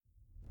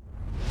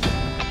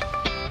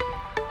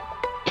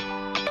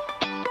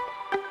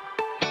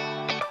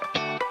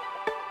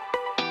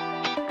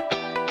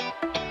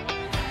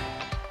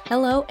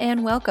Hello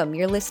and welcome.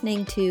 You're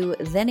listening to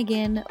Then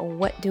Again,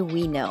 What Do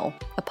We Know?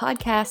 A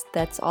podcast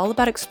that's all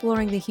about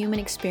exploring the human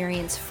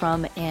experience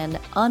from an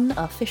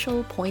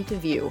unofficial point of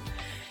view.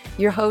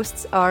 Your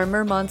hosts are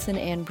Mer Monson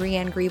and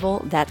Brianne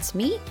Griebel, that's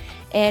me,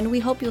 and we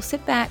hope you'll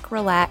sit back,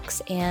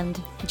 relax, and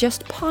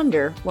just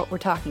ponder what we're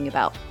talking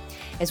about.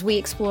 As we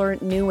explore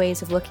new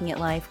ways of looking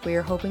at life,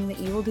 we're hoping that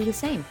you will do the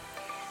same.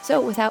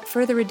 So without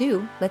further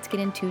ado, let's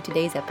get into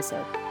today's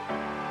episode.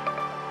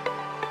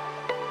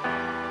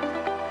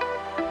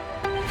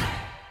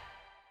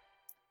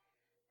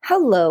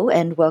 Hello,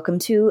 and welcome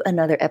to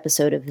another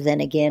episode of Then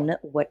Again,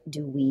 What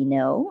Do We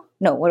Know?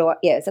 No, what do I,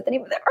 yeah, is that the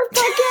name of our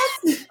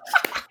podcast?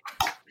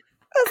 I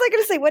was like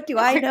going to say, what do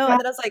I know? And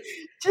then I was like,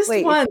 just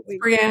wait, once,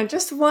 Brianne,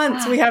 just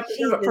once. We have to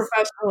do it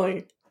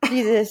professionally.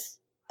 Jesus.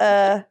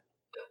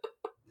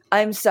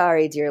 I'm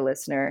sorry, dear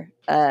listener.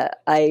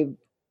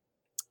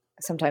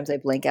 Sometimes I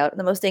blink out in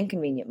the most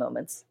inconvenient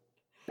moments.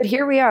 But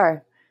here we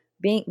are,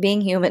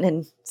 being human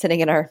and sitting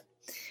in our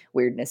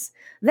weirdness.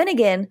 Then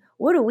again,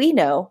 what do we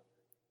know?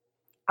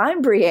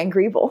 I'm Brianne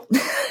Griebel,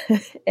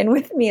 and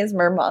with me is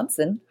Mer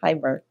Monson. Hi,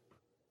 Mer.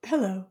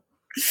 Hello.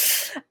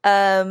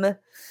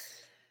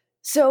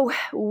 So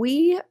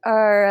we're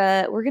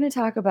going to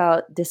talk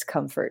about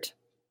discomfort,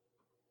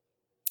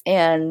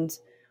 and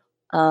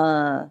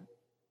the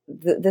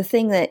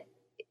thing that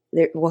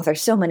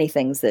there's so many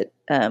things that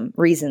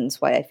reasons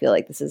why I feel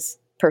like this is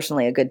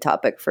personally a good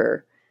topic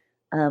for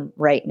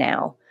right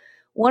now.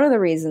 One of the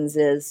reasons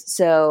is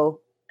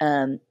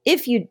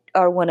if you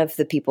are one of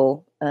the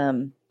people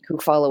who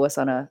follow us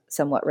on a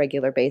somewhat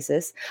regular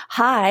basis.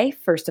 Hi,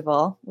 first of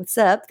all. What's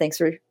up? Thanks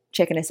for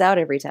checking us out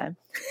every time.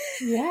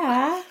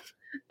 Yeah.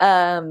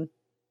 But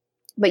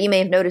you may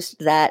have noticed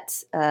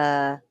that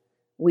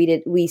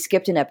we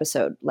skipped an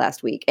episode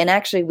last week. And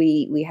actually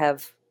we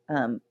have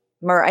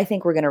Mer, I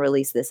think we're going to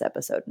release this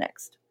episode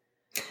next.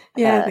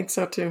 Yeah, I think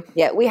so too.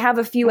 Yeah, we have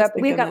a few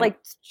we've got like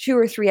 2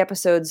 or 3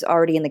 episodes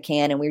already in the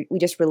can, and we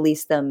just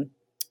released them,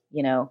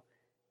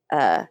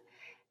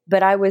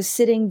 but I was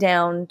sitting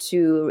down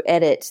to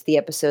edit the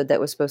episode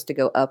that was supposed to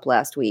go up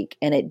last week,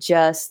 and it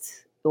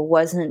just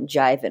wasn't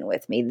jiving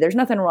with me. There's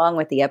nothing wrong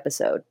with the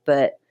episode,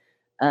 but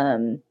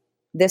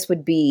this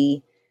would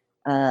be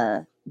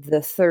the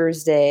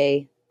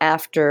Thursday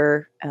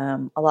after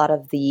a lot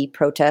of the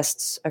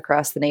protests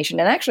across the nation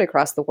and actually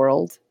across the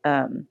world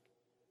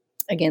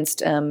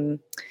against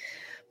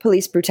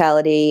police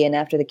brutality, and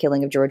after the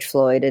killing of George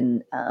Floyd,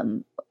 and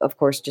of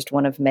course, just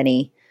one of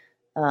many.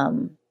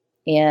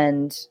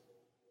 And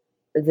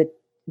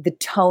the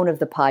tone of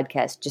the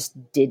podcast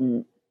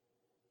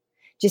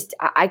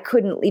I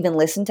couldn't even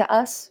listen to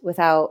us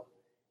without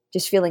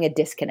just feeling a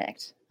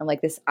disconnect. I'm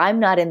like I'm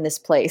not in this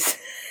place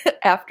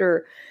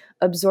after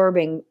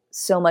absorbing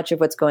so much of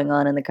what's going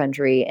on in the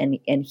country and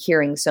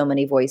hearing so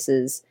many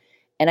voices.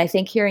 And I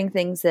think hearing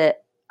things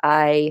that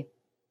I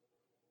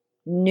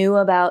knew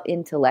about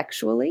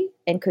intellectually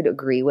and could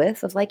agree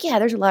with of like, yeah,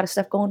 there's a lot of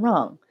stuff going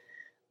wrong.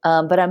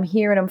 But I'm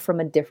hearing them from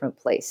a different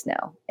place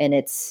now.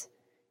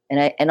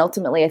 And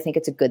ultimately I think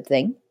it's a good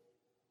thing,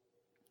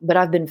 but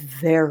I've been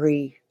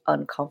very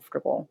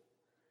uncomfortable,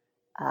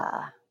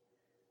 the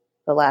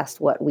last,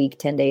 week,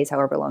 10 days,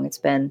 however long it's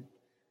been.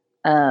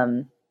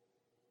 And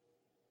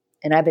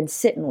I've been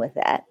sitting with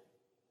that.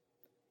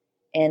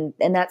 And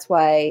that's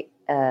why,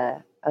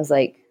 I was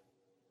like,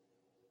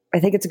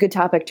 I think it's a good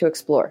topic to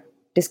explore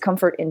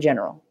discomfort in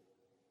general.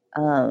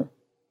 'Cause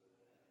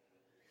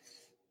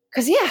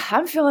yeah,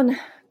 I'm feeling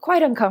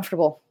quite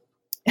uncomfortable.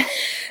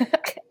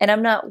 And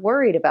I'm not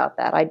worried about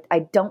that. I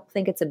don't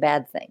think it's a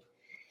bad thing.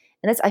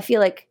 And I feel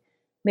like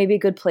maybe a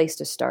good place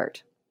to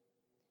start.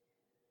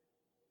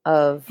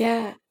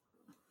 Yeah,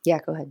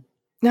 go ahead.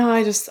 No,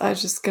 I was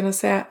just going to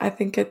say, I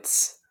think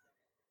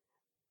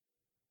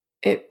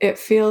it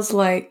feels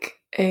like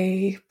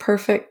a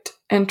perfect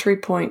entry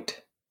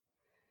point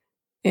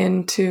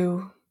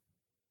into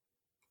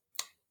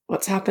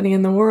what's happening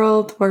in the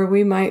world, where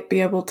we might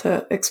be able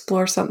to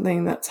explore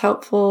something that's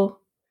helpful.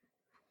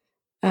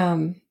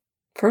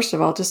 First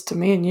of all, just to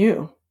me and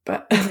you,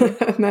 but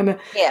and then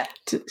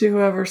to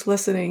whoever's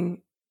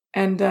listening.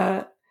 And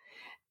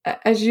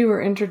as you were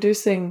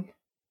introducing,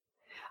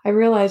 I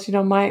realized,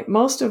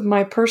 most of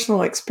my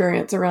personal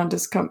experience around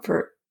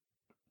discomfort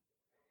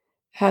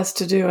has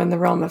to do in the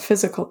realm of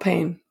physical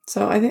pain.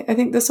 So I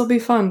think this will be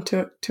fun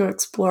to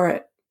explore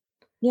it.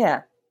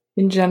 Yeah.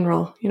 In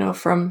general,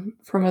 from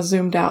a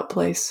zoomed out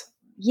place.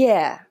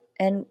 Yeah,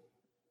 and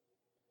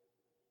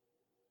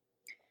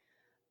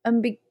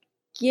I'm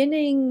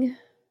beginning,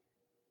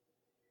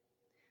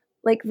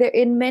 like, there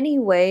in many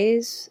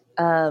ways,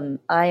 I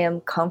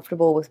am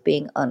comfortable with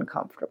being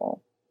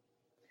uncomfortable.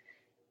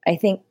 I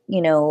think,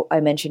 I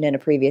mentioned in a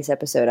previous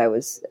episode,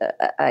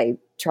 I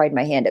tried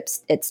my hand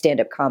at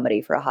stand-up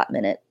comedy for a hot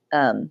minute.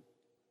 And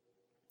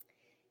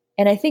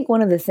I think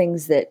one of the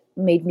things that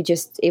made me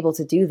just able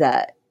to do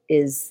that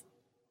is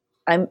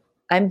I'm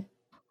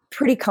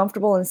pretty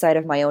comfortable inside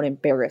of my own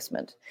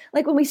embarrassment.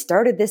 Like when we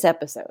started this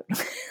episode,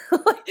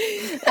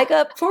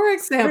 like for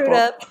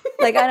example,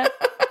 like I don't,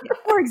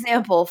 For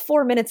example,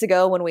 4 minutes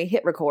ago when we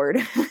hit record,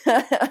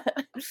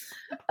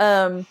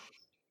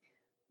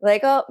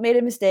 like, oh, made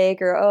a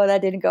mistake, or oh,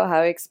 that didn't go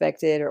how I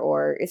expected,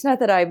 or it's not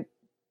that I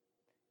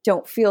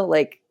don't feel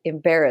like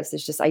embarrassed.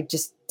 It's just I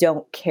just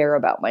don't care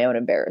about my own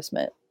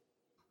embarrassment.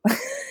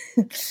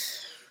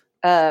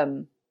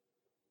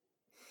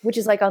 Which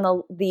is like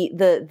on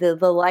the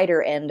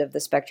lighter end of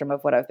the spectrum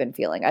of what I've been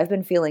feeling. I've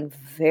been feeling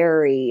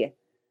very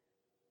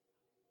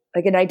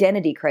like an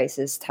identity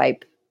crisis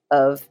type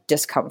of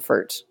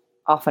discomfort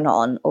off and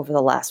on over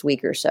the last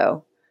week or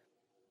so.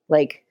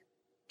 Like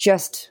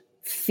just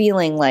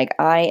feeling like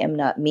I am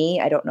not me.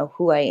 I don't know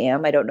who I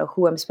am. I don't know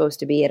who I'm supposed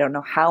to be. I don't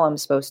know how I'm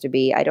supposed to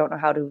be. I don't know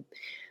how to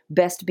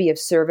best be of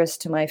service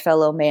to my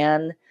fellow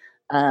man.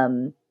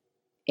 And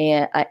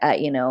I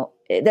you know,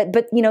 that,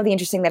 but you know, the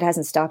interesting, that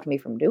hasn't stopped me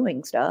from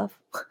doing stuff.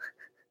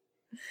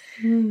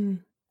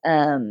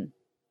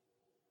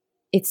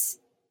 It's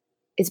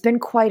been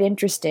quite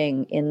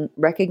interesting in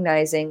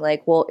recognizing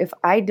like, well, if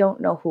I don't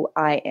know who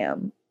I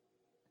am,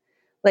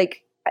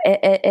 like,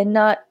 and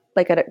not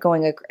like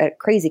going at a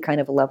crazy kind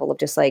of a level of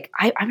just like,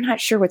 I'm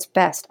not sure what's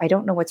best. I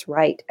don't know what's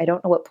right. I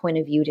don't know what point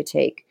of view to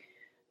take.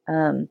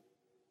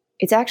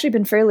 It's actually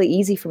been fairly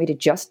easy for me to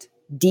just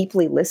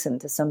deeply listen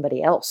to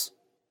somebody else.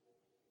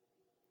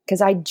 Because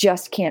I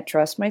just can't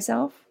trust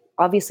myself.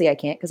 Obviously I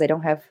can't, because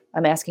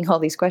I'm asking all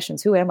these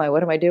questions. Who am I?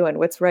 What am I doing?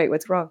 What's right?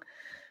 What's wrong?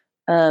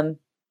 So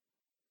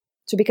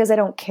because I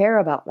don't care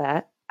about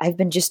that, I've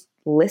been just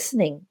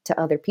listening to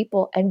other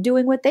people and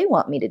doing what they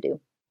want me to do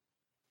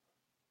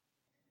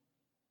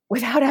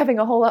without having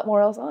a whole lot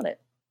more else on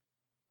it.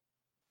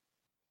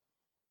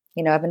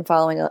 You know, I've been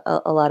following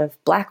a lot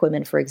of Black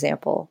women, for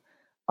example,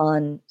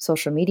 on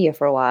social media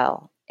for a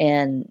while.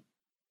 And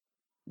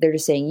they're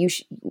just saying, you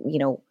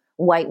know,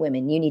 white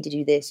women, you need to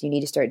do this. You need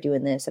to start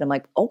doing this. And I'm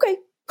like, okay,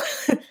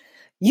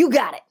 you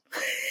got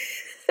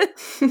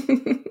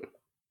it.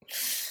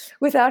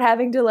 Without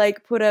having to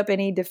like put up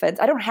any defense.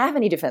 I don't have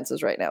any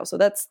defenses right now. So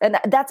that's,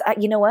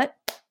 you know what?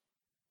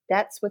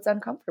 That's what's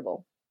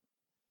uncomfortable.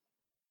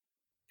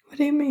 What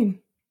do you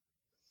mean?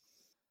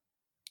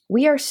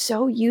 We are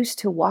so used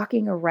to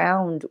walking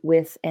around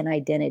with an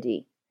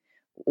identity,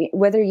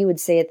 whether you would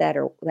say it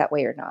that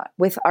way or not,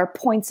 with our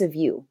points of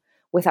view,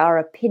 with our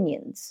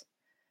opinions,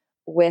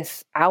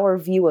 with our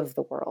view of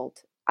the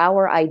world,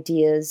 our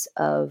ideas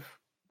of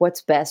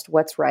what's best,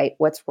 what's right,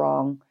 what's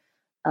wrong,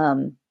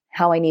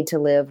 how I need to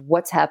live,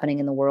 what's happening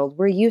in the world.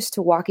 We're used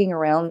to walking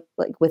around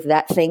like with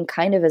that thing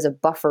kind of as a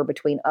buffer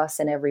between us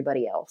and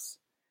everybody else.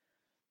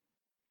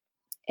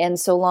 And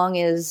so long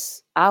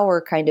as our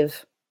kind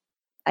of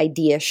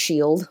idea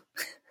shield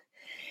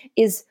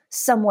is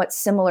somewhat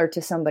similar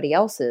to somebody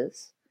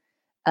else's,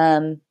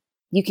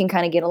 you can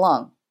kind of get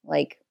along.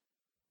 Like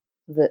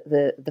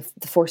the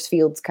force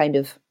fields kind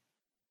of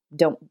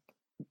don't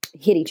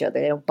hit each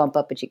other. They don't bump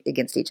up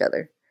against each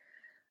other.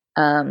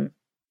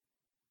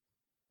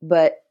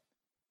 But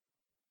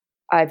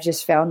I've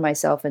just found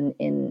myself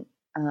in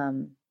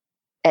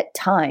at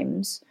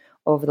times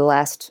over the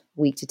last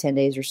week to 10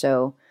 days or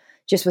so,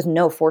 just with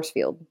no force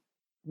field,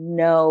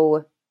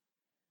 no,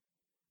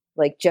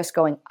 like just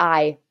going,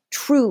 I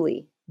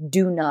truly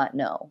do not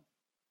know.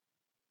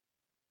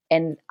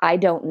 And I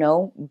don't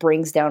know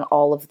brings down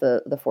all of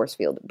the force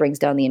field. It brings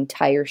down the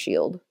entire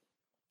shield.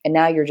 And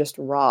now you're just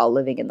raw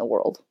living in the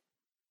world.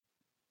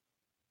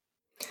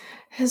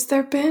 Has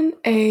there been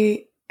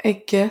a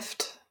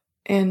gift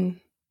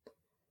in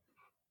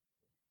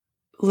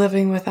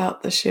living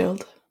without the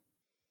shield?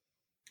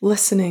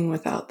 Listening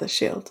without the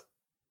shield?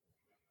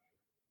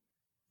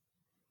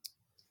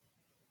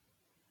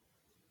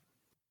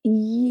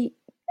 To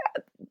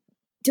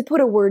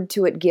put a word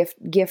to it,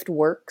 gift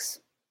works.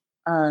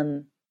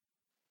 Or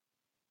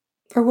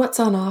what's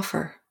on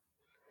offer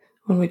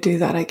when we do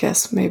that, I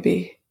guess,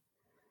 maybe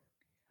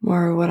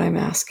more what I'm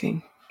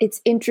asking.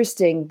 It's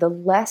interesting. The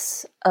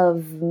less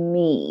of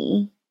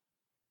me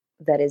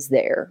that is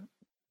there,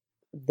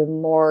 the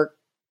more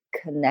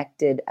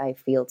connected I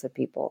feel to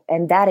people.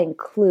 And that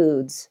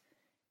includes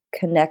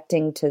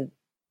connecting to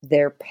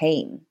their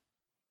pain.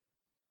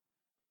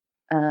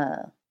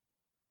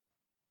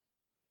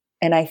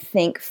 And I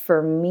think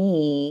for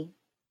me,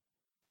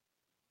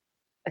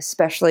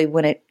 especially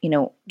when it, you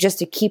know, just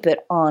to keep it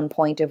on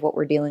point of what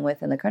we're dealing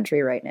with in the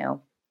country right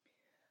now,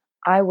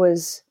 I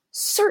was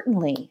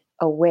certainly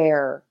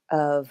aware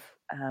of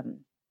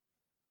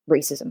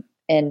racism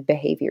and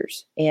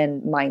behaviors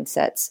and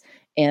mindsets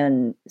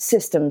and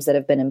systems that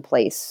have been in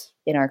place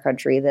in our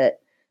country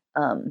that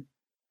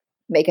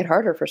make it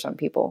harder for some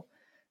people,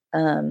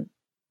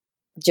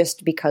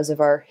 just because of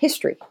our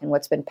history and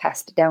what's been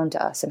passed down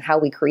to us and how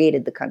we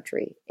created the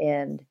country.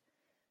 And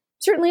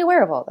certainly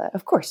aware of all that,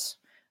 of course,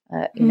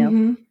 you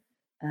know.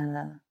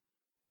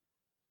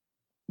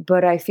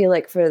 But I feel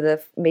like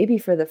maybe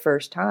for the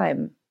first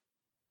time,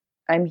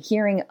 I'm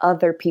hearing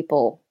other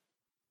people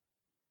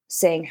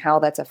saying how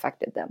that's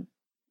affected them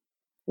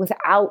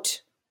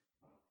without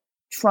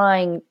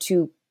trying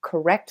to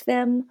correct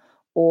them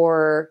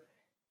or,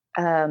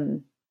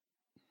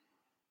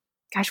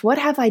 gosh, what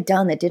have I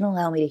done that didn't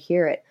allow me to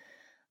hear it?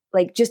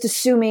 like just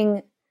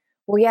assuming,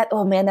 well, yeah,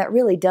 oh man, that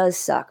really does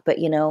suck. But,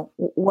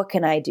 what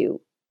can I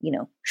do?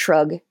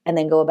 Shrug and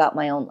then go about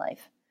my own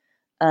life.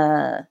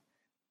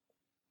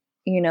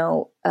 You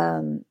know,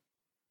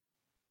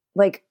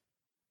 like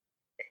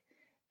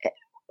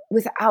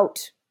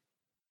without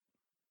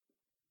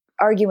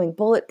arguing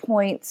bullet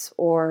points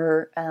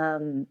or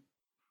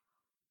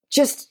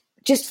just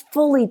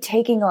fully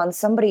taking on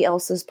somebody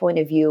else's point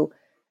of view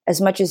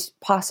as much as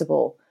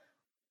possible,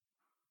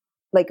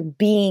 like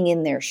being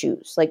in their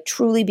shoes, like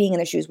truly being in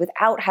their shoes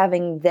without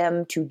having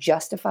them to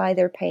justify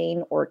their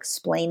pain or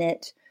explain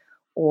it,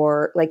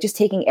 or like just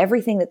taking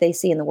everything that they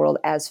see in the world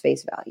as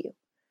face value.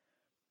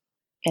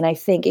 And I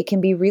think it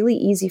can be really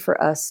easy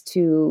for us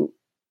to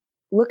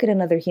look at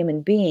another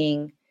human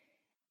being,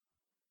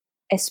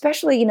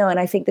 especially, and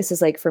I think this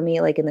is like for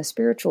me, like in the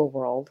spiritual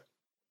world,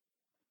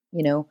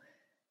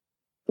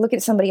 look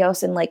at somebody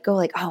else and like go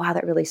like, oh, wow,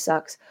 that really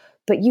sucks.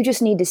 But you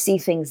just need to see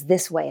things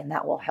this way and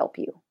that will help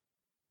you.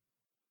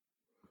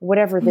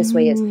 Whatever this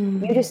way is,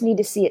 you just need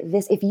to see it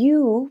this. If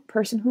you,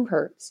 person who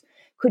hurts,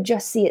 could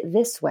just see it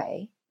this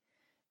way,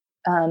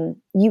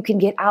 you can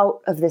get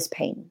out of this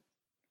pain.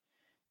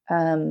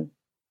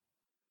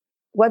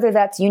 Whether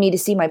that's you need to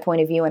see my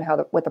point of view and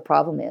what the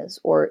problem is,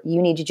 or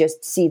you need to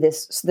just see the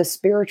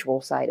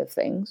spiritual side of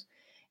things.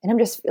 And I'm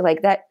just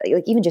like that,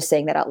 like even just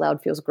saying that out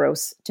loud feels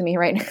gross to me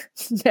right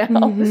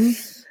now.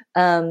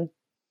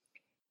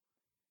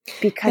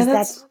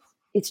 Because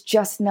it's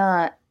just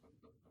not,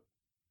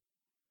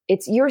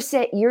 it's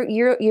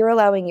you're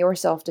allowing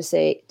yourself to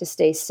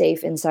stay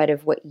safe inside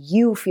of what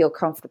you feel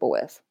comfortable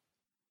with.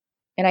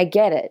 And I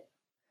get it.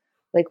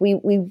 Like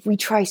we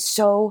try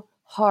so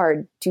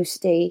hard to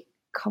stay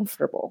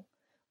comfortable.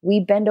 We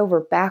bend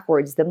over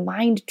backwards. The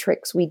mind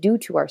tricks we do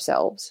to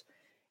ourselves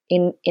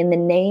in the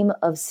name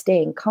of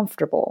staying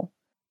comfortable.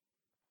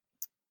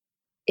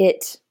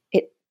 It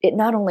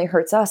not only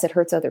hurts us, it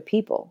hurts other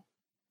people.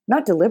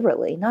 Not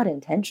deliberately, not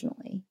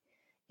intentionally.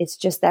 It's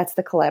just that's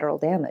the collateral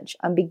damage.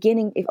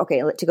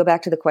 To go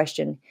back to the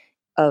question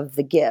of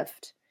the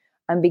gift,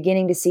 I'm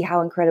beginning to see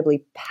how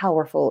incredibly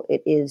powerful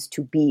it is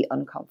to be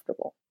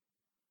uncomfortable.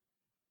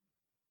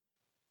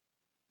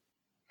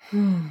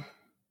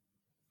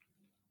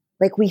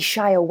 Like we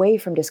shy away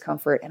from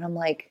discomfort, and I'm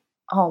like,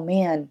 oh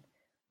man,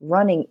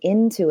 running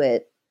into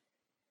it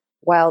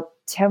while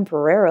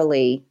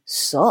temporarily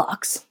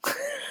sucks.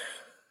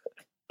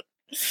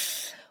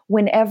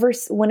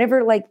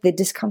 Whenever like the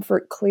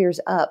discomfort clears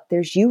up,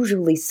 there's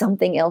usually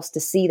something else to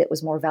see that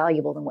was more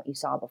valuable than what you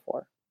saw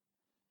before.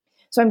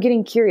 So I'm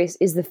getting curious,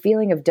 is the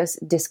feeling of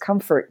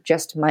discomfort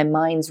just my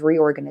mind's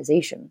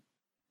reorganization?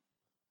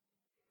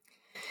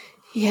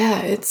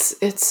 Yeah,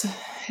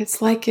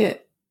 it's like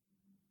it.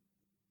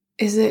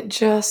 Is it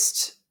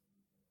just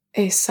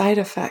a side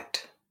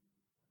effect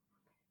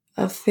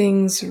of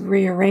things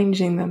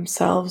rearranging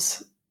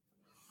themselves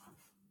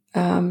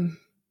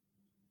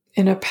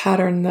in a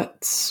pattern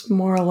that's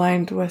more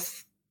aligned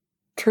with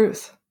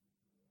truth?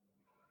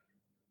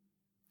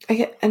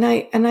 I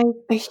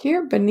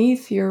hear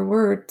beneath your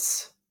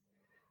words,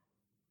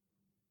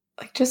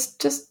 like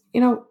just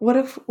what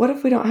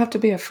if we don't have to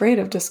be afraid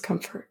of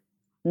discomfort?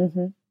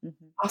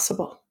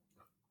 Possible.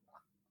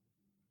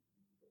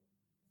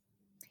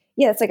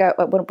 Yeah, it's like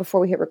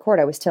before we hit record,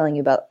 I was telling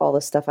you about all the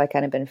stuff I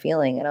kind of been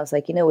feeling, and I was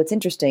like, it's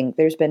interesting.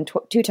 There's been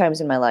 2 times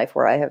in my life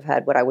where I have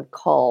had what I would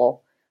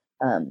call,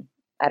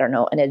 I don't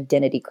know, an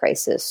identity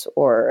crisis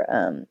or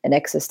an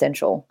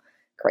existential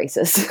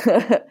crisis,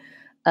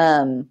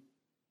 and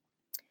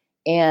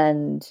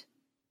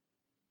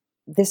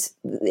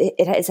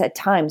it has at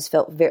times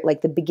felt very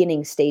like the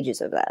beginning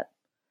stages of that,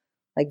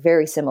 like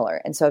very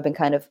similar. And so I've been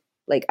kind of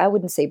like, I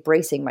wouldn't say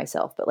bracing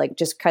myself, but like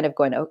just kind of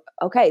going, oh,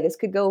 okay, this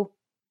could go.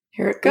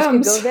 Here it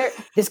comes.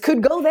 This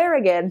could go there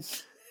again.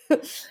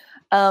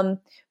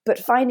 But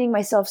finding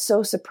myself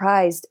so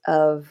surprised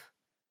of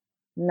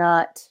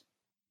not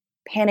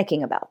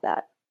panicking about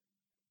that.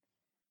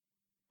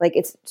 Like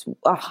it's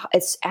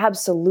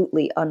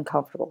absolutely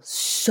uncomfortable.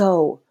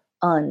 So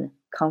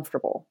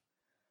uncomfortable.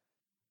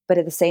 But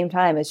at the same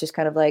time, it's just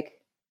kind of like,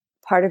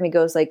 part of me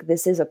goes like,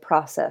 this is a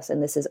process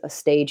and this is a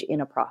stage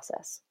in a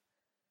process.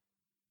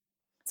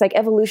 It's like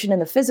evolution in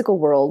the physical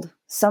world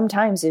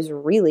sometimes is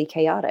really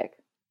chaotic.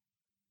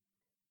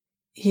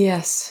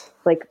 Yes.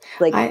 Like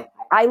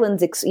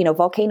islands,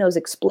 volcanoes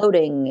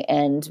exploding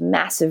and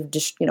massive,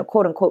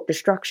 quote unquote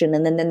destruction.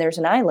 And then there's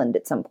an island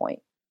at some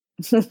point.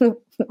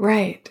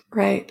 Right.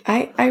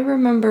 I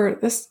remember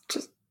this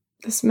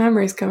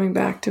memory's coming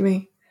back to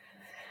me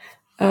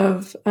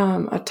of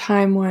a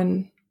time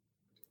when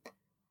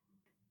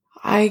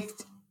I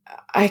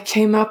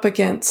came up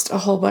against a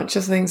whole bunch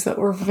of things that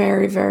were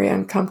very, very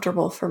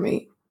uncomfortable for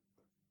me.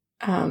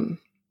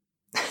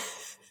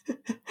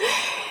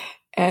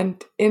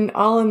 And in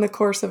the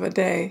course of a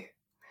day,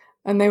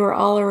 and they were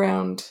all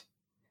around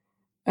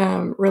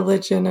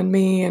religion and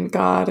me and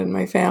God and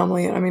my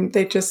family. I mean,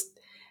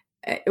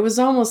 it was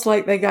almost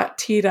like they got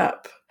teed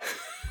up.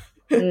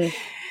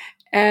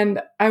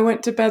 And I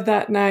went to bed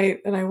that night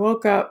and I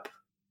woke up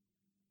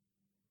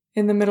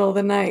in the middle of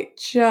the night,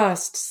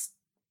 just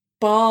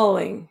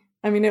bawling.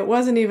 I mean, it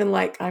wasn't even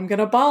like, I'm going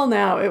to bawl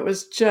now. It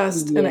was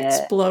just an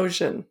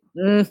explosion.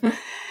 Mm.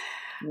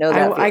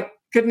 I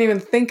couldn't even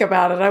think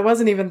about it. I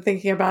wasn't even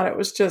thinking about it.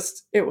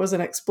 It was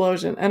an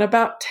explosion. And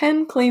about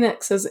 10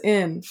 Kleenexes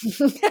in.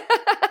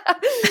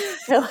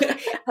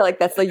 I like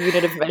that's the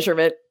unit of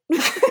measurement.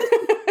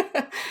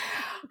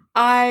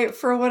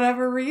 For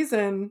whatever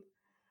reason,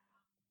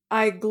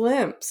 I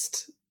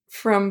glimpsed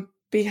from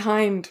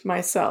behind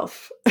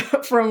myself,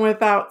 from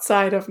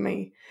outside of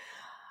me.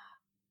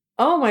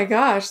 Oh my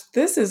gosh,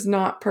 this is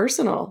not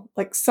personal.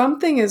 Like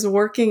something is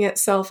working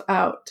itself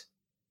out.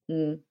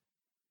 Mm.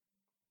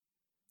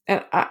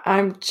 And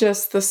I'm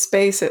just the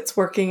space it's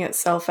working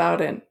itself out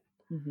in.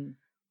 Mm-hmm.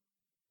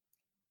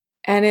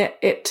 And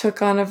it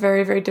took on a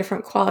very, very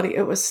different quality.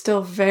 It was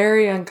still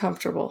very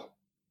uncomfortable.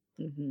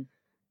 Mm-hmm.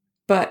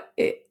 But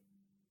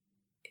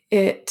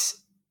it,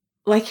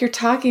 like you're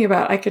talking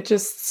about, I could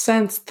just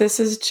sense this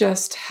is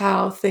just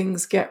how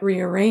things get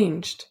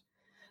rearranged.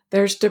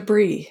 There's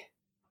debris.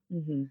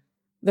 Mm-hmm.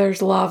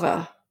 There's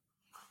lava.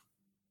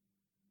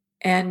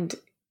 And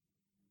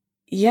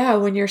yeah,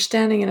 when you're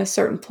standing in a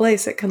certain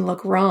place, it can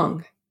look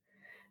wrong.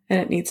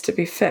 And it needs to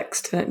be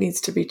fixed. And it needs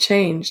to be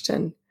changed.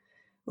 And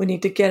we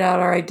need to get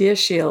out our idea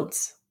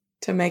shields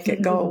to make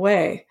it go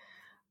away.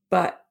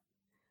 But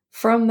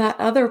from that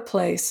other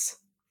place,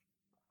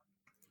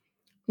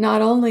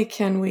 not only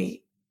can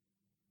we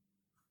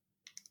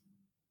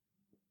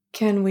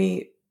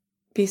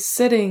be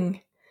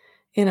sitting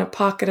in a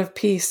pocket of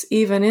peace,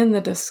 even in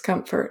the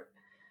discomfort,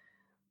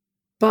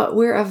 but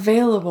we're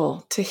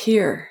available to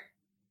hear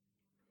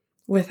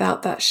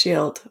without that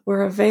shield.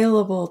 We're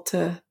available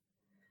to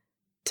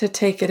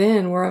take it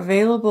in. We're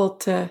available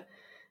to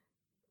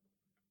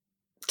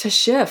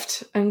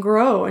shift and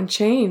grow and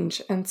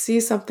change and see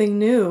something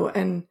new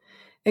and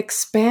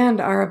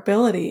expand our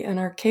ability and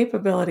our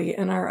capability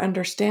and our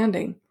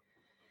understanding.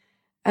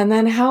 And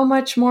then how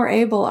much more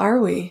able are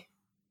we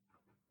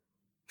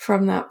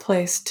from that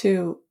place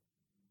to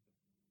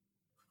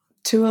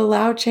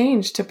allow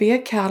change, to be a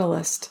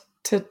catalyst,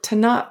 to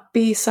not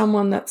be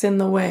someone that's in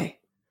the way,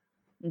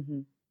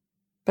 mm-hmm.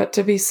 but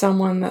to be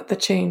someone that the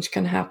change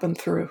can happen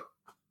through.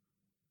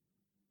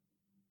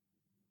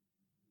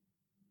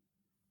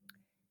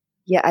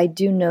 Yeah, I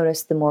do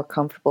notice the more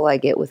comfortable I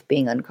get with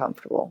being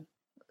uncomfortable,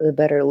 the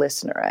better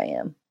listener I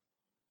am,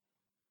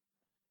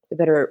 the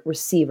better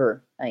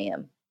receiver I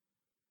am.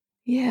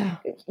 Yeah.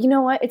 You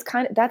know what?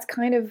 That's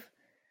kind of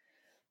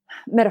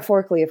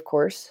metaphorically, of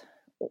course.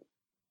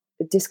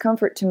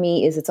 Discomfort to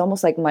me is it's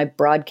almost like my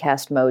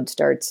broadcast mode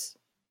starts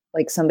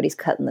like somebody's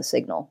cutting the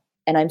signal.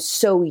 And I'm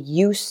so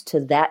used to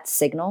that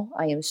signal.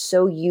 I am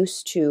so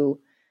used to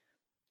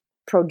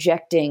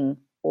projecting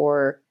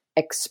or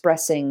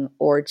expressing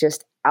or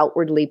just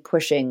outwardly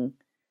pushing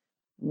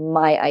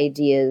my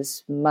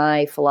ideas,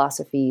 my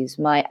philosophies,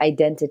 my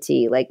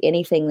identity, like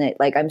anything that,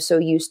 like, I'm so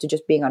used to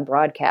just being on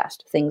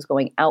broadcast, things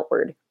going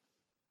outward,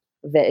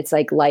 that it's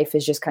like life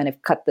is just kind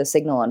of cut the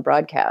signal on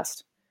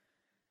broadcast.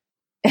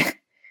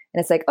 And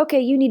it's like, okay,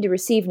 you need to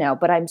receive now,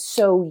 but I'm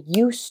so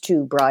used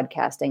to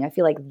broadcasting. I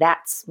feel like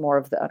that's more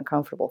of the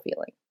uncomfortable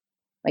feeling.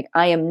 Like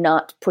I am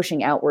not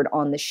pushing outward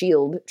on the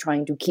shield,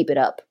 trying to keep it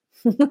up.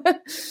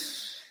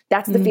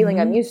 That's the feeling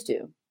I'm used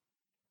to.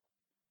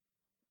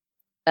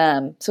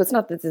 So it's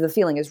not that the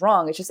feeling is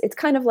wrong. It's just, it's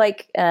kind of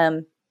like,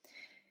 have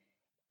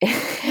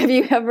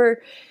you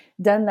ever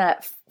done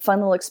that fun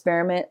little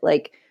experiment?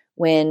 Like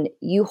when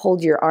you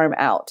hold your arm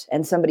out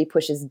and somebody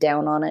pushes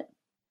down on it.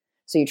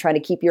 So you try to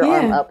keep your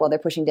arm up while they're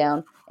pushing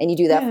down, and you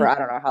do that for, I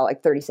don't know how,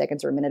 like 30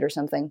 seconds or a minute or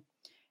something.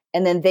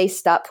 And then they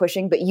stop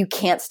pushing, but you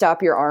can't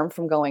stop your arm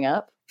from going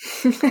up.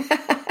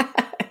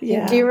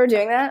 Yeah. Do you remember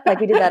doing that? Like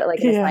we did that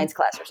like in a science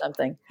class or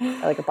something,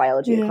 or like a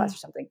biology class or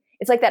something.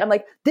 It's like that. I'm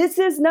like, this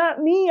is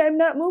not me. I'm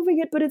not moving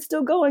it, but it's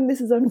still going.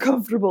 This is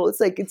uncomfortable. It's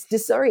like, it's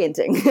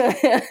disorienting.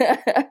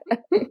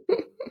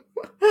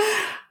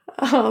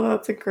 Oh,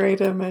 that's a great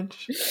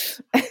image.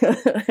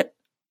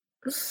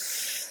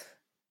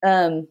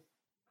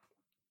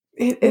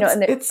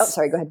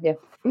 Sorry, go ahead. Yeah.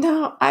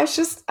 No, I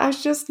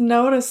was just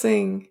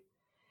noticing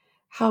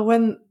how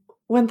when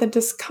the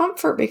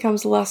discomfort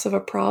becomes less of a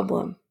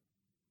problem,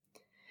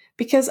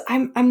 because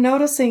I'm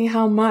noticing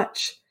how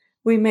much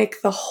we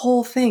make the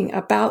whole thing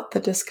about the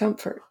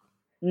discomfort,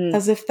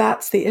 as if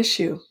that's the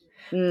issue.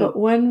 But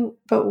when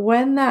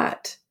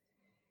that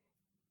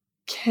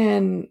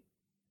can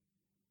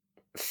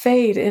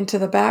fade into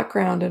the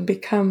background and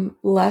become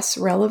less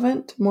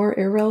relevant, more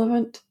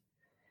irrelevant,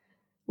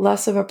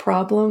 less of a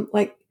problem,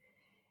 like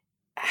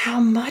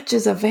how much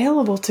is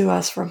available to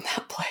us from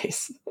that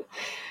place?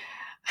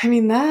 I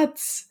mean,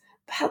 that's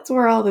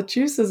where all the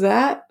juice is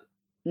at.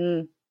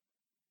 Mm-hmm.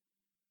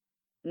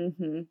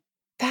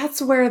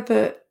 That's where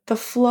the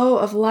flow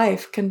of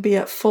life can be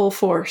at full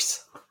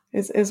force,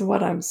 is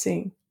what I'm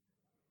seeing.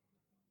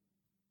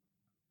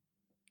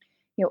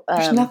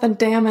 There's nothing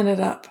damming it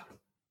up.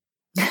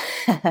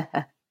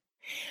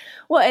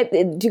 Well,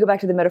 to go back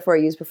to the metaphor I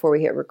used before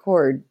we hit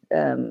record,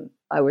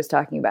 I was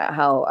talking about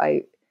how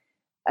I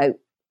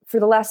for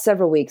the last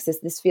several weeks,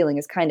 this feeling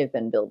has kind of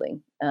been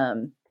building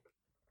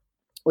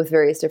with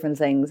various different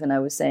things. And I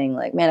was saying,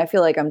 like, man, I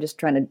feel like I'm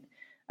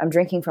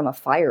drinking from a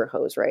fire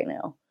hose right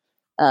now.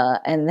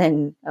 And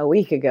then a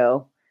week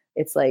ago,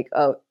 it's like,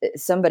 oh,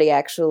 somebody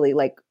actually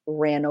like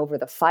ran over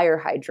the fire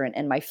hydrant,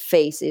 and my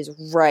face is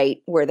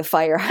right where the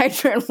fire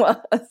hydrant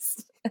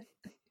was.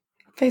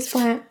 Face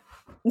plant.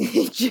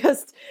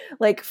 Just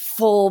like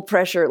full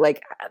pressure,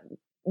 like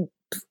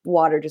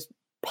water just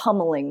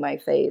pummeling my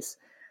face.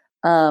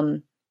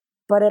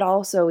 But it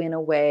also, in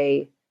a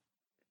way,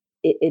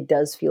 it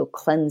does feel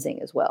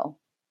cleansing as well.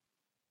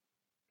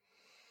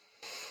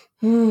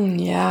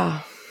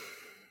 Yeah.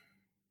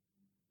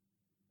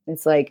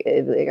 It's like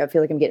I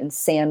feel like I'm getting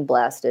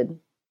sandblasted,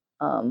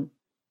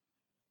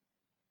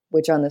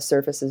 which on the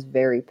surface is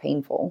very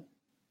painful,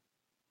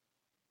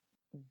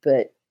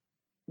 but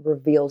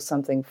reveals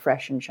something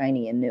fresh and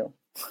shiny and new.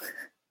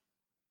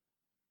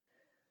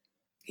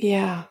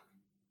 Yeah.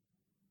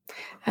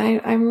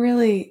 I'm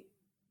really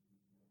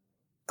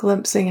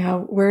glimpsing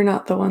how we're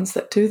not the ones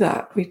that do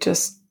that. We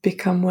just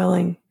become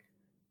willing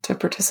to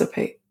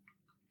participate.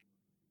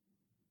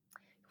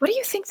 What do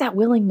you think that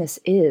willingness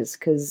is?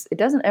 Because it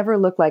doesn't ever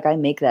look like I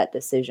make that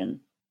decision.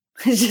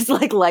 It's just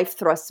like life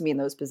thrusts me in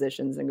those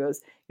positions and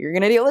goes, you're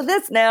going to deal with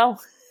this now.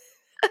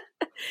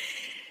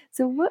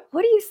 So what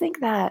do you think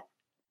that?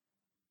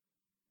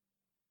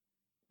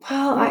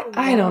 Well,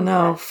 I don't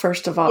know,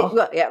 first of all.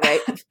 Yeah,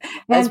 right.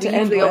 As we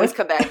usually always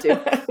come back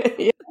to.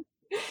 Yeah.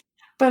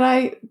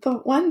 But the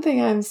one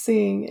thing I'm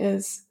seeing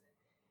is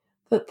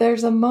that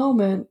there's a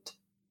moment,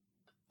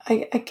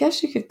 I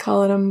guess you could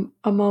call it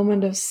a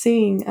moment of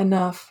seeing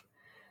enough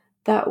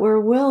that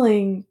we're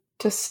willing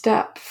to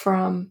step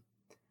from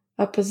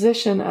a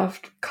position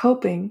of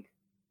coping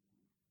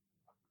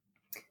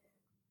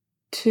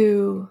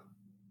to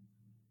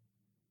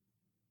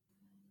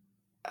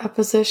a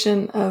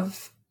position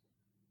of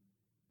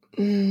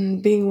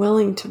being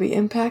willing to be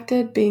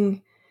impacted,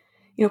 being,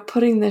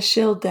 putting the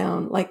shield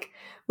down. Like,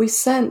 we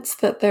sense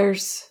that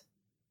there's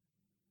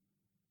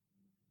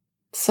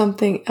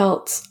something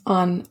else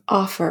on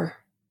offer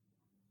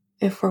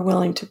if we're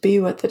willing to be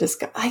with the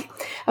discomfort.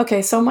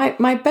 Okay, so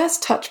my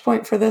best touch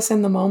point for this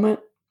in the moment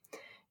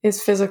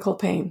is physical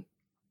pain.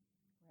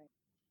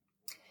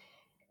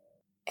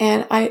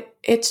 And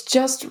it's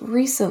just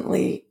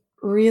recently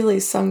really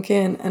sunk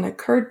in and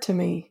occurred to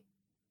me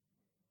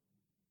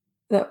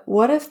that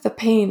what if the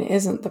pain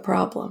isn't the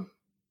problem?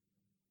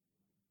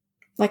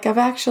 Like, I've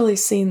actually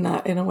seen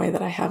that in a way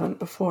that I haven't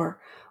before.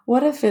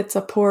 What if it's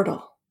a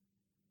portal?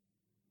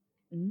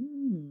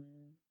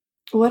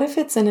 What if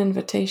it's an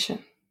invitation?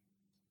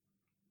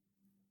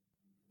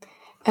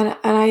 And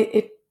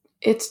it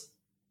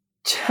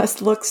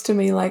just looks to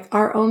me like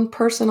our own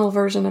personal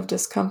version of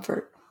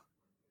discomfort.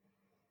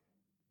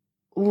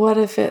 What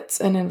if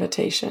it's an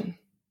invitation?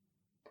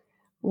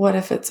 What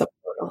if it's a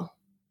portal?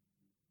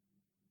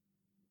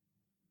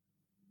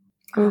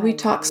 I mean, we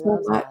talk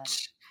so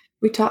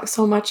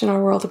much in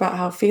our world about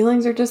how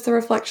feelings are just the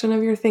reflection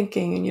of your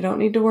thinking, and you don't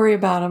need to worry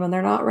about them, and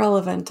they're not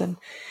relevant. And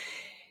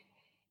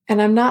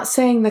I'm not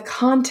saying the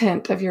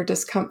content of your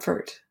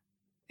discomfort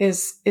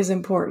is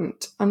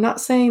important. I'm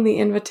not saying the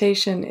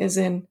invitation is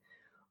in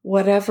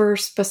whatever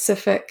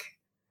specific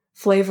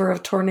flavor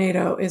of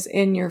tornado is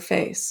in your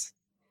face.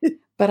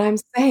 But I'm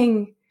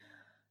saying,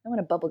 I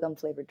want a bubblegum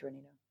flavored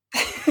tornado.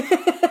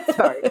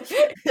 Sorry.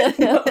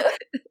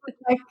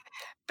 Like,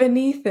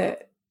 beneath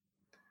it,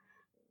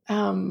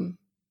 beyond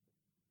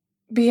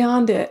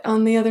it,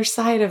 on the other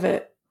side of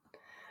it,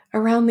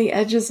 around the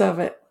edges of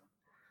it,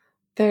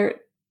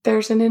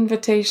 there's an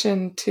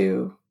invitation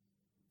to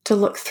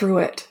look through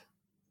it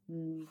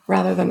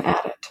rather than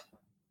at it.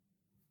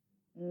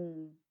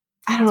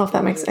 I don't know if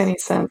that makes any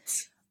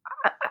sense.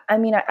 I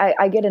mean,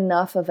 I get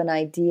enough of an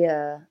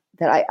idea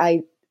that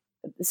I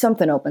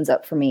something opens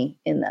up for me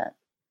in that.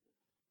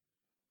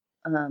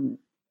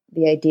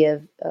 The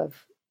idea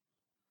of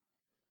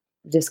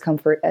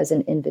discomfort as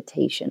an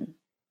invitation.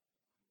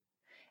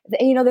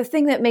 The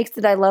thing that makes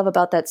that I love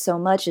about that so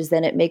much is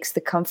then it makes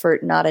the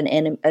comfort not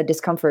a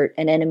discomfort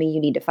an enemy you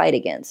need to fight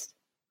against.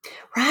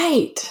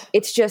 Right.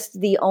 It's just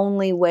the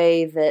only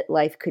way that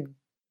life could.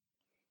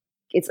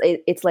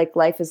 It's like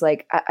life is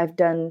like I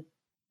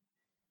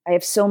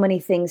have so many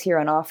things here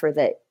on offer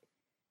that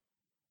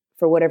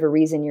for whatever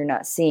reason you're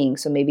not seeing.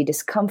 So maybe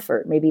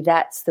discomfort, maybe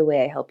that's the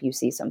way I help you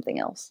see something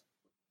else.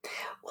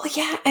 Well,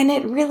 yeah. And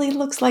it really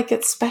looks like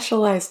it's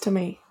specialized to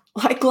me.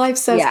 Like life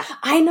says, yeah.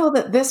 I know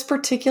that this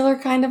particular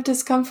kind of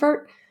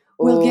discomfort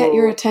will get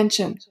your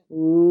attention.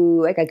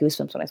 Ooh, I got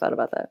goosebumps when I thought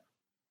about that.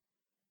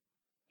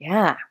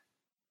 Yeah.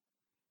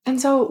 And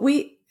so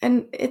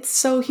and it's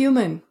so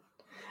human.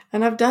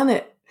 And I've done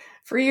it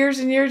for years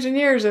and years and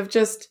years of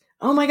just,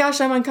 oh my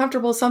gosh, I'm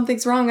uncomfortable.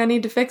 Something's wrong. I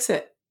need to fix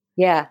it.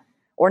 Yeah.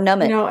 Or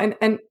numb it.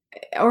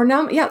 Or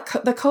numb. Yeah.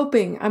 The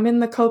coping. I'm in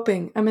the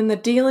coping. I'm in the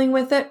dealing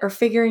with it or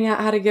figuring out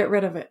how to get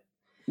rid of it.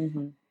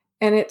 Mm-hmm.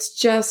 And it's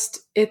just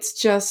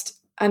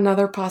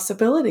another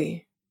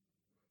possibility.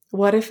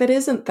 What if it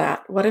isn't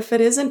that? What if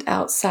it isn't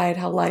outside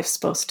how life's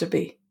supposed to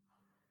be?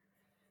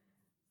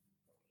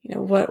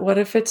 What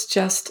if it's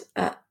just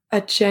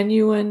a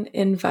genuine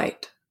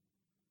invite?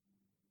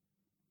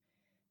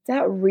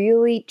 That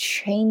really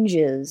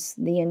changes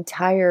the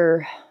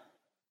entire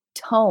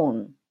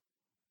tone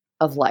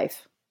of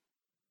life.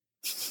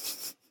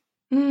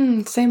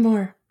 Say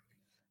more.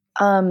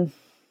 Well,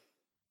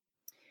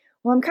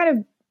 I'm kind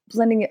of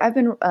blending it. I've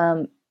been,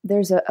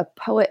 there's a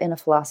poet and a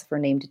philosopher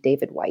named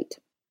David Whyte,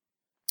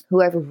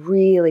 who I've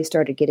really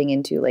started getting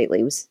into lately.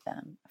 It was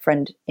a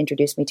friend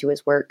introduced me to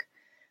his work.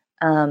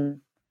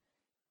 And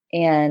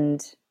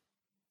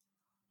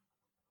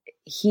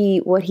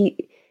he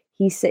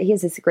said, he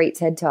has this great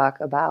TED talk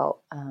about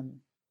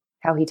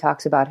how he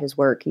talks about his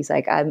work. He's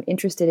like, I'm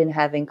interested in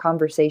having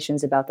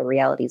conversations about the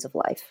realities of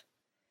life.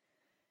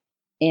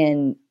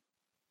 And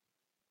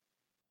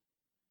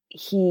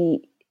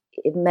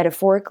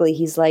metaphorically,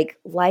 he's like,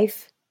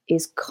 life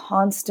is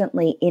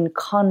constantly in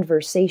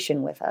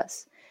conversation with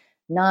us,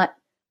 not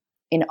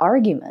in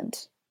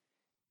argument,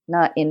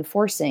 not in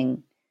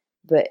forcing,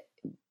 but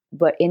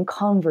in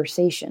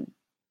conversation.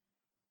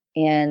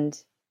 And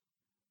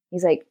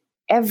he's like,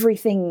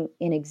 everything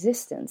in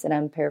existence, and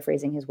I'm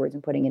paraphrasing his words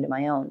and putting into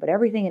my own, but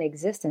everything in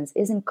existence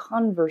is in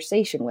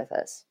conversation with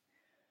us.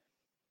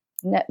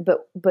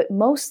 But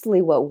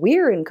mostly what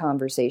we're in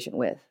conversation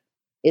with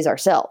is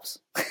ourselves.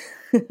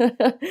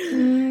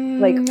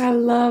 I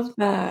love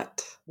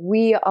that.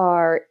 We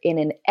are in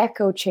an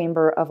echo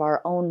chamber of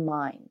our own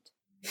mind.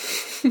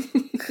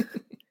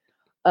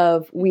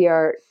 We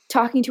are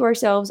talking to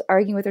ourselves,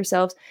 arguing with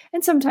ourselves,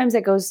 and sometimes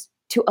that goes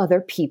to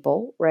other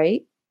people,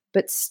 right?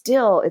 But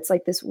still, it's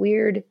like this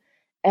weird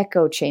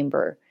echo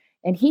chamber.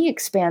 And he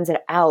expands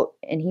it out,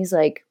 and he's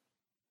like,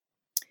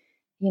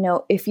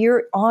 if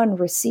you're on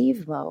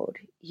receive mode,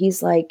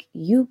 he's like,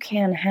 you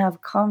can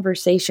have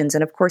conversations.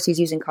 And of course, he's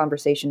using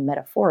conversation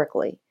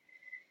metaphorically.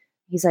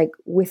 He's like,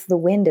 with the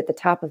wind at the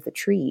top of the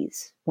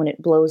trees when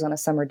it blows on a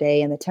summer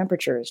day and the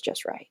temperature is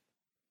just right.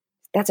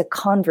 That's a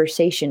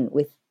conversation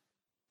with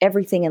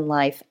everything in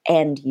life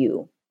and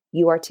you.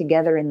 You are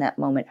together in that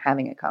moment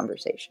having a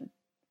conversation.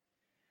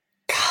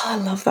 God, I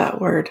love that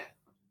word.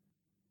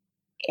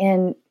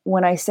 And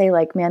when I say,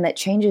 like, man, that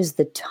changes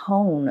the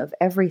tone of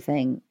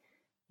everything,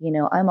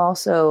 I'm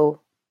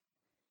also,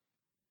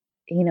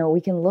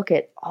 we can look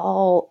at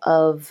all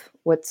of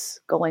what's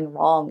going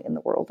wrong in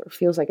the world or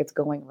feels like it's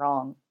going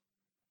wrong.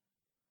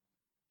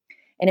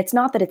 And it's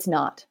not that it's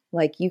not.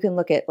 Like, you can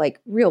look at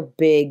like real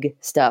big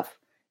stuff,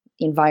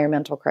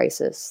 environmental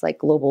crisis, like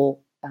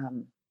global,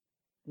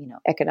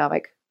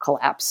 economic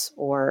collapse,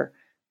 or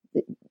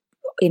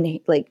in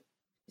like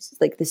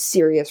the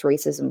serious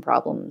racism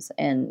problems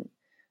and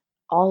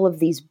all of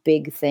these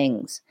big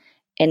things.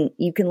 And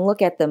you can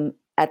look at them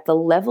at the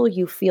level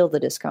you feel the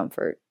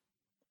discomfort.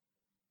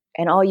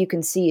 And all you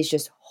can see is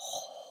just,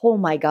 oh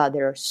my God,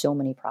 there are so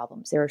many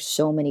problems. There are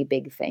so many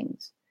big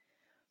things.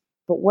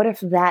 But what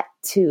if that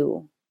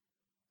too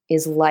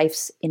is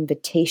life's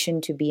invitation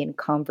to be in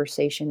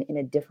conversation in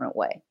a different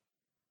way?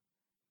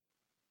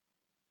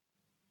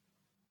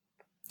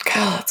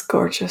 God, that's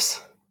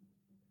gorgeous.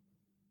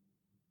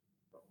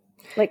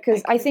 Like,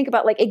 because I think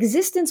about, like,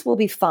 existence will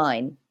be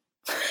fine.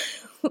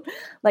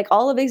 Like,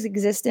 all of his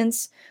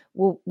existence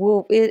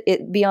will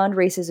beyond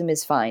racism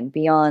is fine.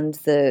 Beyond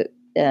the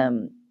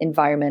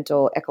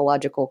environmental,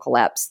 ecological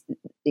collapse,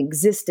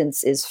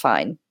 existence is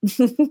fine.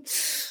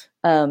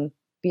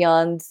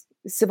 Beyond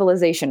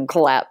civilization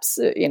collapse,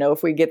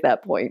 if we get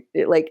that point,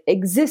 like,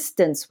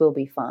 existence will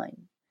be fine.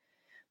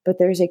 But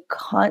there's a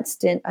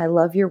constant, I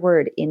love your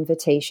word,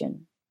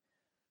 invitation.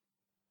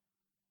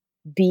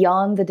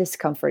 Beyond the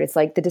discomfort. It's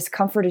like the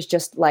discomfort is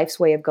just life's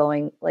way of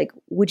going, like,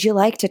 would you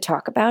like to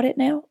talk about it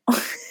now?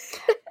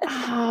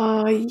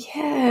 Oh,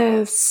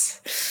 yes.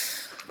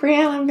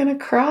 Brianne, I'm going to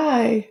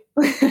cry.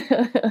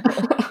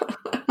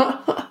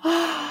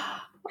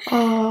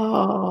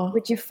 Oh.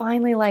 Would you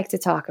finally like to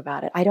talk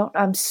about it?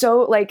 I'm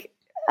so like,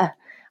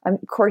 I'm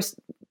of course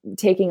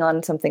taking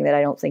on something that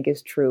I don't think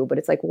is true, but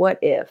it's like, what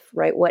if,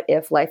 right? What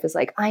if life is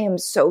like, I am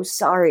so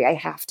sorry I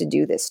have to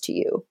do this to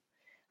you.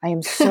 I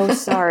am so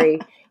sorry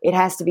it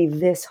has to be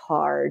this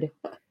hard.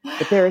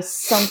 But there is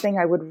something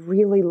I would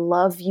really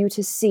love you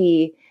to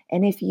see.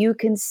 And if you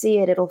can see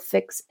it, it'll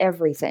fix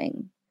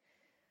everything.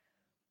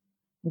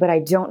 But I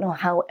don't know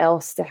how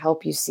else to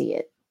help you see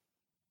it.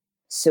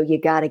 So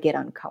you got to get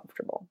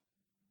uncomfortable.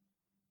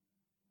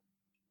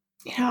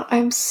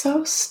 I'm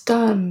so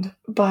stunned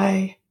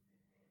by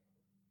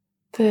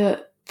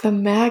the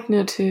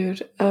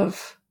magnitude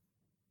of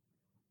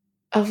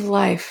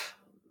life.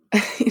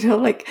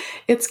 Like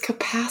its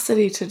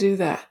capacity to do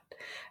that,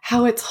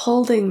 how it's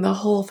holding the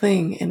whole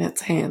thing in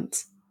its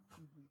hands.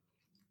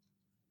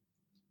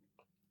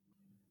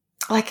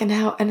 Like, and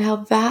how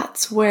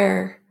that's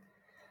where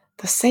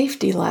the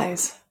safety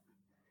lies,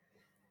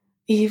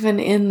 even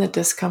in the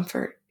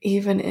discomfort,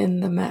 even in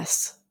the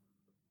mess.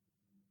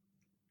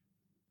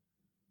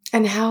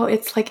 And how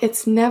it's like,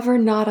 it's never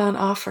not on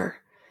offer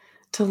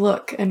to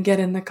look and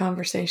get in the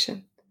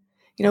conversation.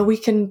 We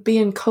can be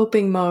in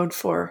coping mode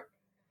for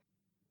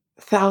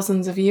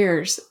thousands of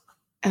years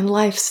And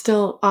life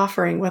still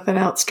offering with an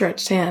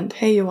outstretched hand,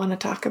 hey, you want to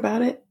talk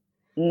about it?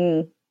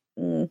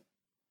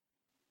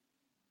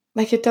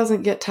 Like it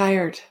doesn't get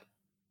tired.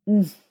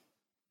 And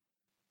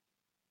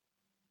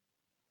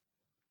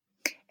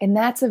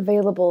that's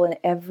available in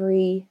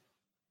every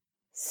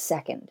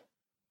second.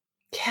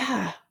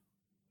 Yeah.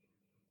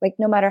 Like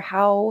no matter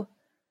how,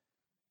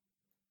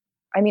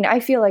 I mean,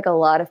 I feel like a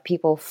lot of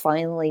people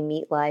finally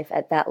meet life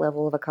at that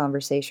level of a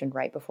conversation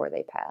right before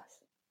they pass.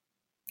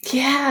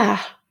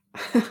 Yeah.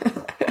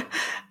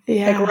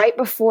 Yeah. Like right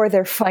before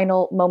their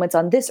final moments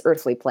on this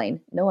earthly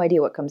plane. No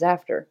idea what comes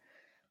after.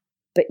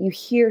 But you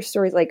hear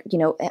stories like, you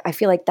know, I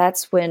feel like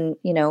that's when,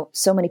 you know,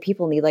 so many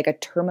people need like a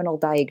terminal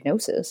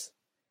diagnosis.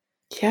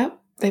 Yep.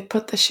 They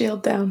put the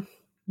shield down.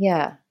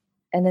 Yeah.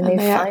 And then they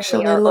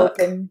finally are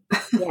open.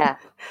 Yeah.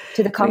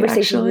 To the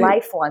conversation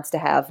life wants to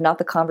have, not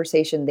the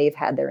conversation they've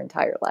had their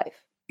entire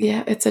life.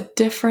 Yeah. It's a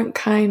different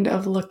kind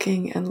of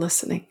looking and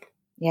listening.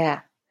 Yeah.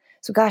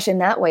 So gosh, in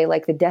that way,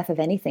 like the death of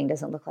anything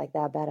doesn't look like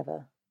that bad of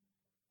a.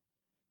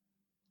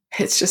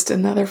 It's just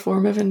another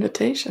form of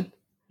invitation.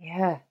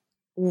 Yeah.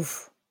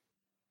 Oof.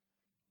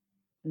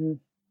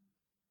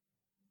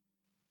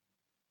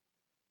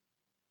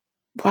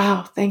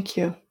 Wow. Thank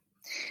you.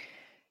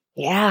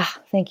 Yeah.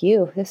 Thank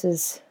you. This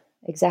is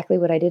exactly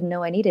what I didn't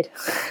know I needed.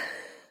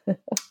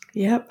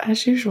 Yep.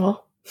 As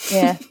usual.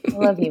 Yeah. I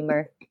love you,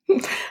 Mer.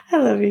 I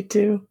love you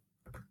too.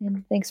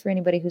 And thanks for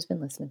anybody who's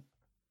been listening.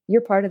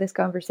 You're part of this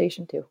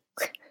conversation too.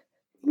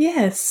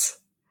 Yes.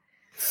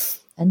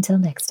 Until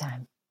next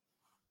time.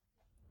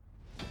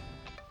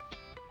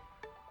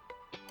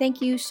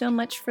 Thank you so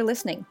much for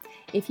listening.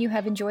 If you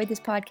have enjoyed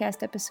this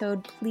podcast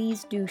episode,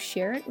 please do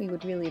share it. We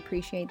would really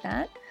appreciate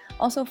that.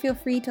 Also, feel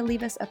free to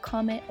leave us a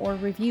comment or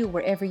review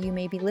wherever you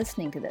may be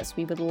listening to this.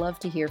 We would love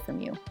to hear from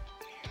you.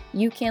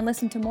 You can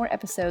listen to more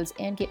episodes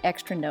and get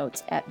extra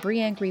notes at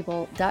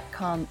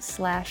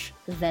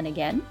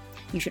briannegriebel.com/thenagain.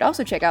 You should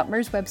also check out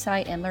Mer's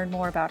website and learn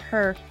more about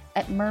her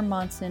at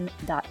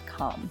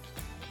mermonson.com.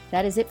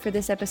 That is it for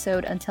this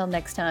episode. Until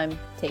next time,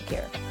 take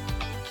care.